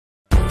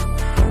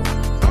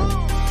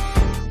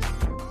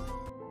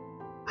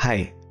Hi,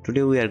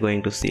 today we are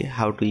going to see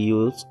how to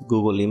use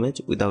Google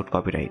Image without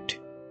copyright.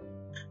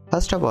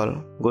 First of all,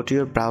 go to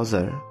your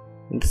browser.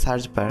 In the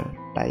search bar,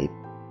 type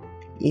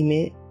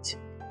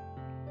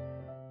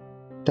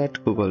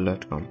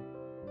image.google.com.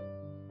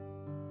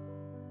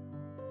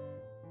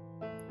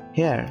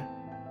 Here,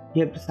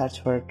 you have to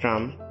search for a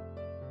term.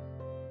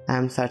 I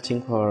am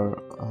searching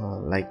for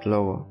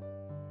logo.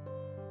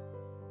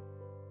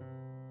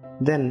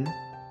 Then,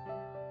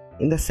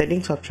 in the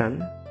settings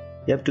option,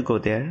 you have to go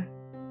there.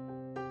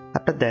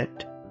 After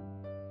that,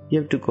 you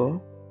have to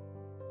go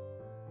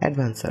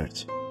advanced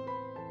search.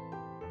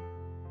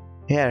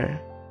 Here,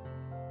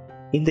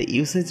 in the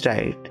usage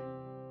right,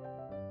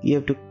 you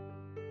have to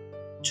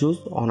choose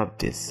one of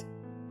these.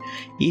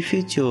 If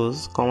you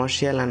choose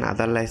commercial and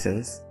other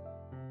license,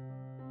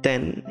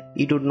 then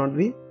it would not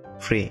be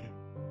free.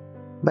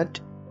 But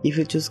if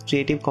you choose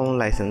Creative Commons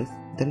license,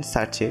 then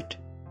search it.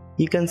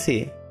 You can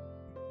see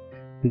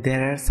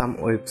there are some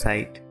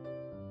website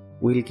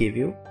will give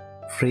you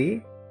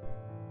free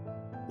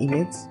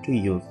image to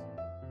use,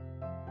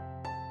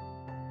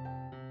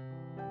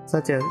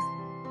 such as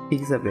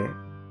Pixabay.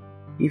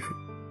 If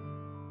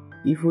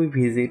we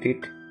visit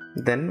it,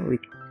 then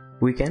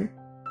we can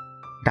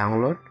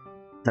download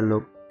the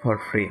look for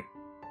free.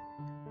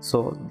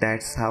 So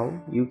that's how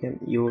you can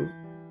use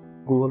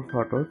Google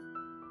Photos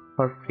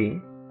for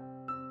free.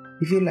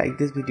 If you like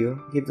this video,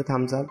 give the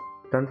thumbs up.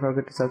 Don't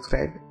forget to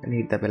subscribe and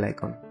hit the bell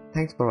icon.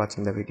 Thanks for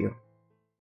watching the video.